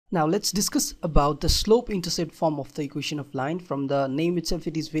Now let's discuss about the slope-intercept form of the equation of line. From the name itself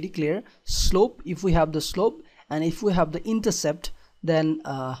it is very clear. Slope, if we have the slope and if we have the intercept, then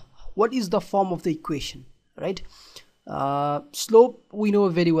what is the form of the equation, right? Slope, we know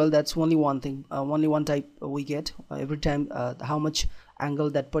very well, that's only one thing, only one type we get every time, how much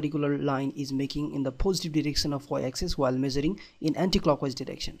angle that particular line is making in the positive direction of y-axis while measuring in anti-clockwise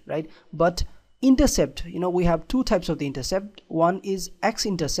direction, right? But intercept, we have two types of the intercept. One is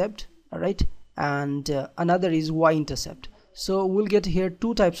x-intercept, right, and another is y-intercept. So we'll get here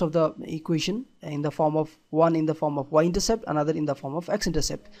two types of the equation in the form of, one in the form of y-intercept, another in the form of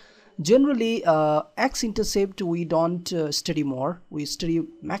x-intercept. Generally x-intercept we don't study more, we study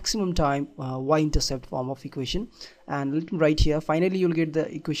maximum time y-intercept form of equation. And let me write here, finally you'll get the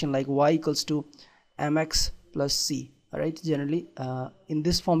equation like y equals to mx plus c. All right, generally in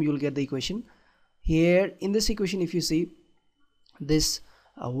this form you'll get the equation. Here in this equation, if you see this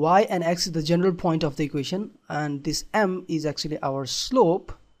y and x is the general point of the equation, and this m is actually our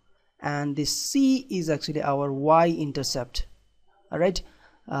slope, and this c is actually our y-intercept. All right,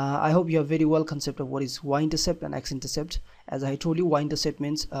 I hope you have very well concept of what is y-intercept and x-intercept. As I told you, y-intercept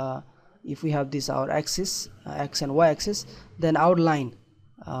means if we have this our axis, x and y-axis, then our line,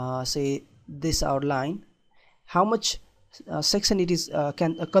 say this our line, how much section it is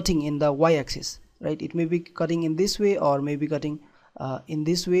cutting in the y-axis, right? It may be cutting in this way, or maybe cutting in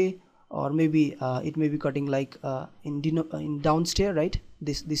this way, or maybe it may be cutting like in downstairs, right?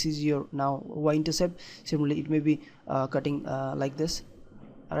 This is your now y-intercept. Similarly, it may be cutting like this.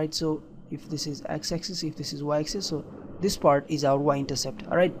 All right, so if this is x-axis, if this is y-axis, so this part is our y-intercept.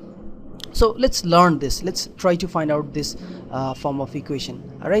 All right, so let's learn this. Let's try to find out this form of equation.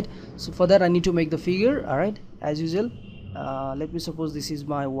 All right, so for that I need to make the figure. All right, as usual, let me suppose this is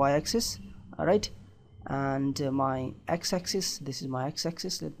my y-axis. All right, and my x-axis, this is my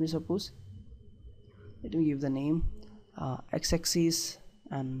x-axis. Let me give the name x-axis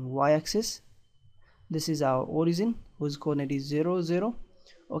and y-axis. This is our origin whose coordinate is 0 0.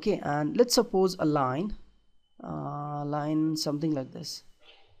 Okay, and let's suppose a line something like this.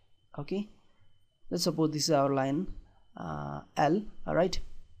 Okay, let's suppose this is our line L. All right,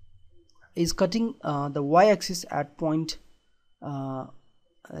 is cutting the y-axis at point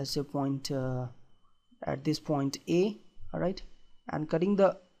let's say point at this point A. All right, and cutting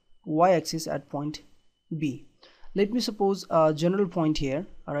the y-axis at point B. Let me suppose a general point here.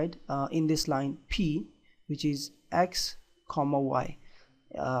 All right, in this line P, which is x comma y.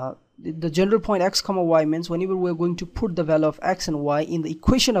 The general point x comma y means whenever we're going to put the value of x and y in the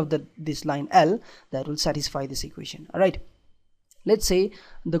equation of this line L, that will satisfy this equation. All right, let's say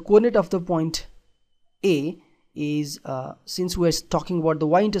the coordinate of the point A is since we're talking about the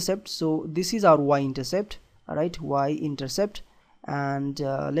y-intercept, so this is our y-intercept. All right, y-intercept, and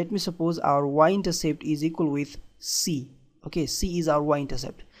let me suppose our y-intercept is equal with c. Okay, c is our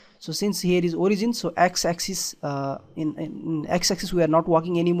y-intercept. So since here is origin, so x-axis, in x-axis we are not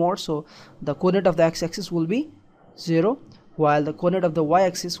working anymore, so the coordinate of the x-axis will be 0, while the coordinate of the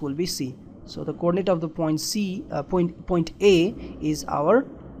y-axis will be c. So the coordinate of the point c, point A is our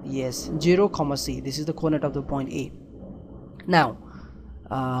 0 comma c. This is the coordinate of the point A. Now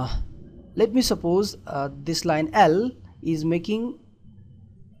let me suppose this line L is making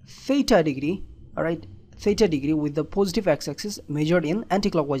theta degree. All right, theta degree with the positive x-axis measured in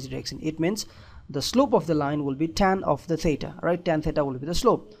anti-clockwise direction. It means the slope of the line will be tan of the theta, right? Tan theta will be the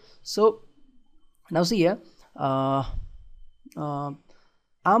slope. So now see here, I'm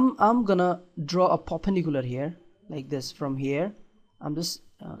gonna draw a perpendicular here like this. From here I'm just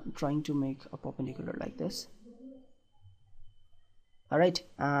trying to make a perpendicular like this. All right,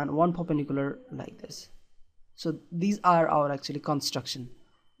 and one perpendicular like this. So these are our actually construction.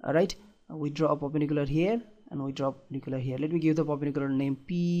 All right, we draw a perpendicular here and we draw a perpendicular here. Let me give the perpendicular name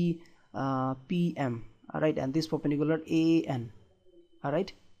PM. All right, and this perpendicular AN. All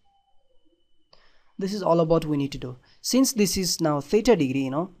right, this is all about we need to do. Since this is now theta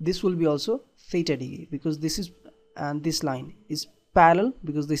degree, this will be also theta degree, because this is, and this line is parallel,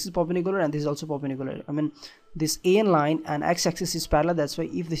 because this is perpendicular and this is also perpendicular. I mean, this AN line and x-axis is parallel. That's why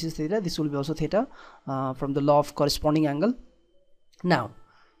if this is theta, this will be also theta from the law of corresponding angle. Now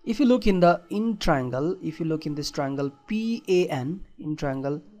if you look in triangle, if you look in this triangle PAN, in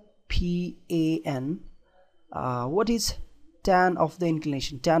triangle PAN, what is tan of the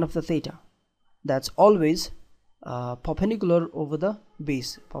inclination, tan of the theta? That's always perpendicular over the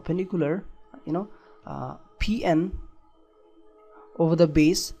base, perpendicular, PN over the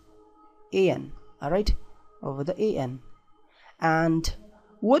base AN. All right, over the AN. And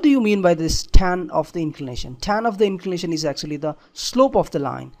what do you mean by this tan of the inclination? Tan of the inclination is actually the slope of the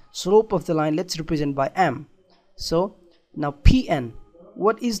line. Slope of the line, let's represent by m. So now Pn,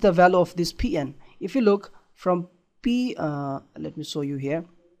 what is the value of this Pn? If you look from P, let me show you here.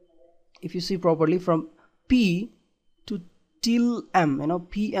 If you see properly, from P to till m,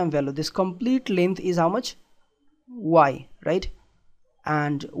 Pm value, this complete length is how much? Y, right?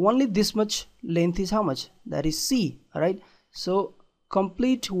 And only this much length is how much? That is C, right? So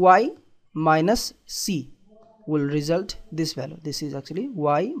complete Y minus C will result this value. This is actually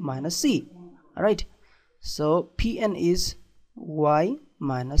Y minus C, all right? So Pn is Y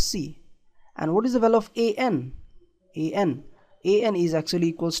minus C. And what is the value of An? An is actually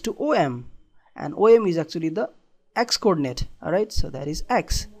equals to OM, and OM is actually the x coordinate, all right? So that is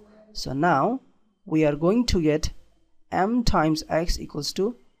x. So now we are going to get m times x equals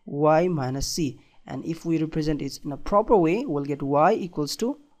to y minus c, and if we represent it in a proper way, we'll get y equals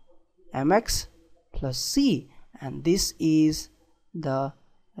to mx plus c, and this is the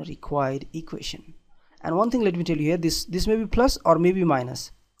required equation. And one thing, let me tell you here, this may be plus or maybe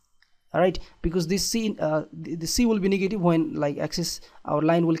minus, all right, because this c the c will be negative when, like, axis, our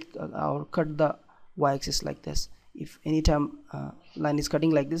line will cut the y-axis like this. If anytime line is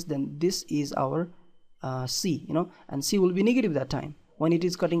cutting like this, then this is our c, and c will be negative that time. When it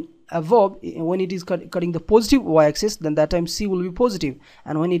is cutting above, when it is cutting the positive y-axis, then that time c will be positive,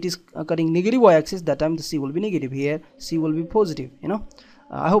 and when it is cutting negative y-axis, that time the c will be negative. Here c will be positive.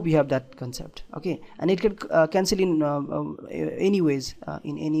 I hope you have that concept, okay? And it can cancel in any ways,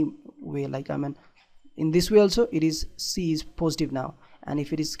 in any way, like, I mean, in this way also it is c is positive now, and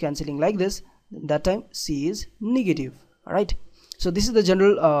if it is cancelling like this, that time c is negative, all right? So this is the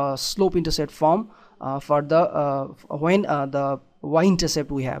general slope intercept form for the when the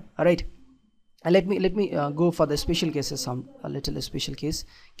y-intercept we have, all right? And let me go for the special cases, a little special case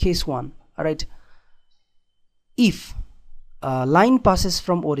 1, all right? If line passes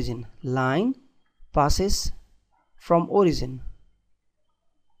from origin,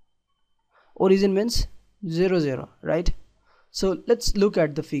 origin means 0 0, right? So let's look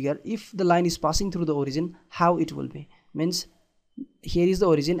at the figure. If the line is passing through the origin, how it will be? Means here is the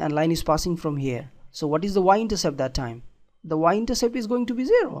origin and line is passing from here. So what is the y-intercept that time? The y-intercept is going to be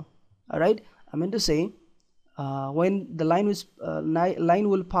 0, all right? I meant to say when the line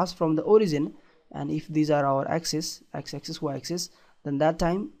will pass from the origin, and if these are our axis, x-axis, y-axis, then that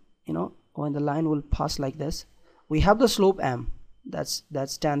time, when the line will pass like this, we have the slope m, that's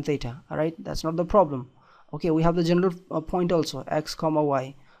tan theta, all right? That's not the problem. Okay, we have the general point also, x comma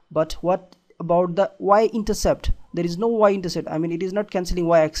y, but what about the y-intercept? There is no y-intercept. I mean, it is not cancelling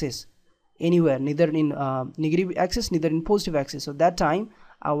y-axis anywhere, neither in negative axis, neither in positive axis. So that time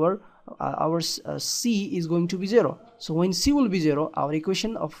our c is going to be 0. So when c will be 0, our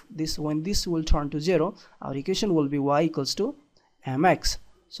equation of this, when this will turn to 0, our equation will be y equals to mx.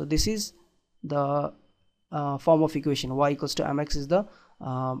 So this is the form of equation. Y equals to mx is the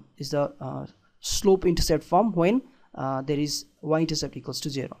slope intercept form when there is y-intercept equals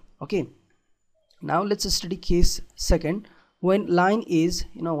to 0. Okay, now let's study case 2, when line is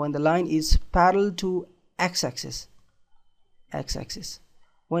when the line is parallel to x-axis.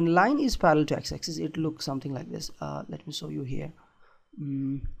 When line is parallel to x-axis, it looks something like this. Let me show you here.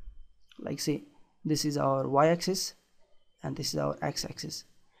 Like, say this is our y-axis and this is our x-axis,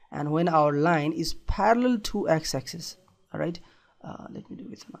 and when our line is parallel to x-axis, all right, let me do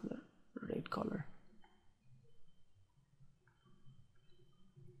with another red color.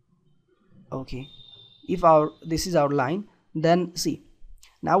 Okay, if this is our line, then see,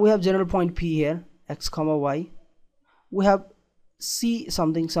 now we have general point P here, x comma y. We have C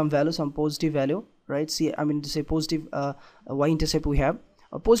something, some value, some positive value, right? See, I mean to say positive y-intercept we have.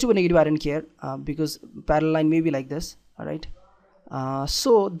 A positive or negative, I don't care, because parallel line may be like this, all right?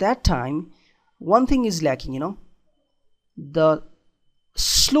 So that time one thing is lacking, the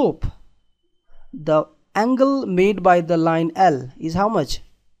slope, the angle made by the line L is how much?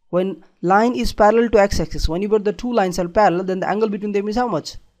 When line is parallel to x-axis, whenever the two lines are parallel, then the angle between them is how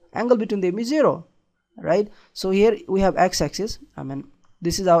much? Angle between them is 0, right? So here we have x-axis, I mean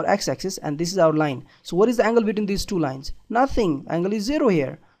this is our x-axis and this is our line. So what is the angle between these two lines? Nothing. Angle is 0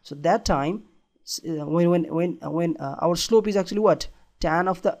 here. So that time when our slope is actually what? Tan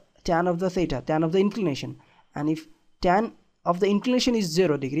of the theta, tan of the inclination. And if tan of the inclination is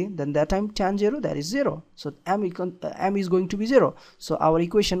 0 degree, then that time tan 0, that is 0. So m is going to be 0. So our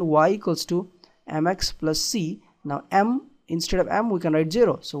equation y equals to mx plus c. Now m, instead of m we can write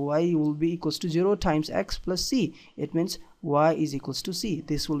 0. So y will be equals to 0 times x plus c. It means y is equals to c.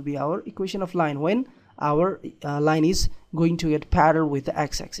 This will be our equation of line when our line is going to get parallel with the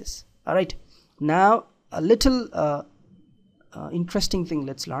x-axis. All right, now a little interesting thing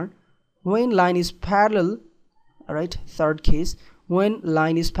let's learn. When line is parallel, all right, third case, when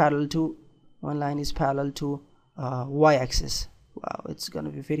line is parallel to y-axis. Wow, it's gonna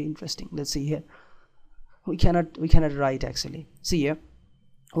be very interesting. Let's see here. We cannot write actually. See here,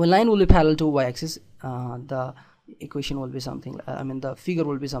 when line will be parallel to y-axis, the equation will be something, the figure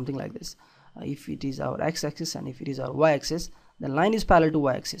will be something like this. If it is our x-axis and if it is our y-axis, then line is parallel to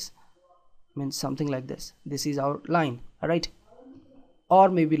y-axis, means something like this. This is our line, all right, or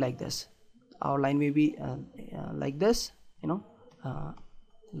maybe like this. Our line may be like this,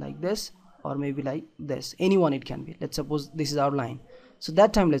 like this, or maybe like this. Anyone it can be. Let's suppose this is our line. So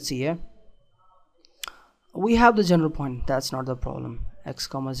that time, let's see here, we have the general point. That's not the problem, x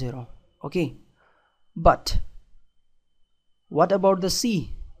comma 0. Okay, but what about the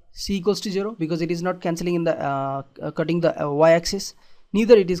c equals to 0? Because it is not cancelling in the cutting the y-axis,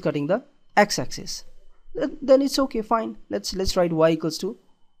 neither it is cutting the x-axis. Then it's okay, fine. Let's write y equals to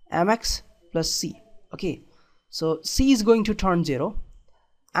mx plus c. Okay, so c is going to turn 0,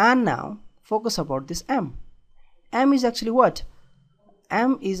 and now focus about this m. M is actually what?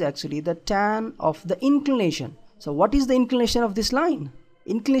 M is actually the tan of the inclination. So what is the inclination of this line?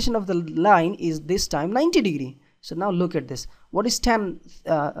 Inclination of the line is this time 90 degree. So now look at this. What is tan?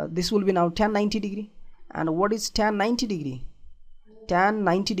 This will be now tan 90 degree. And what is tan 90 degree? Tan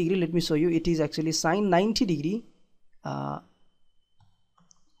 90 degree, let me show you. It is actually sine 90 degree.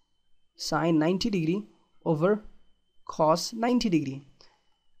 Sine 90 degree over cos 90 degree.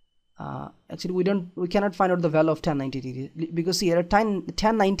 Actually we cannot find out the value of tan 90 degree, because see here tan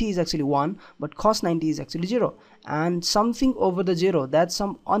 90 is actually 1, but cos 90 is actually 0, and something over the 0, that's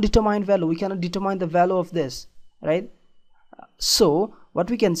some undetermined value. We cannot determine the value of this, right? So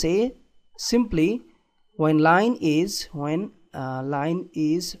what we can say simply, when line is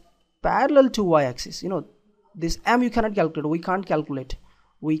parallel to y-axis, this m you cannot calculate. We can't calculate.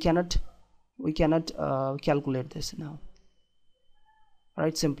 We cannot calculate this now,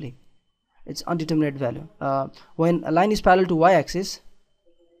 right? Simply it's undeterminate value. When a line is parallel to y-axis,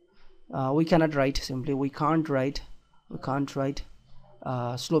 we cannot write, simply we can't write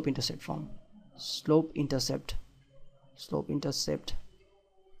slope intercept form, slope intercept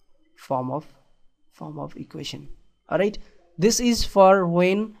form of equation. All right, this is for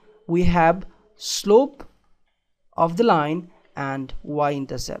when we have slope of the line and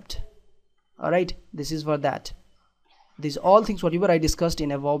y-intercept. All right, this is for that. These all things whatever I discussed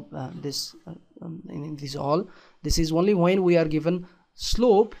in above, this is only when we are given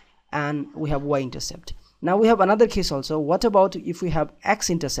slope and we have y-intercept. Now we have another case also. What about if we have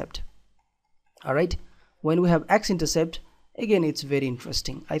x-intercept? All right, when we have x-intercept, again it's very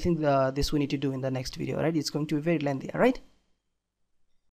interesting. I think this we need to do in the next video. All right, it's going to be very lengthy. All right.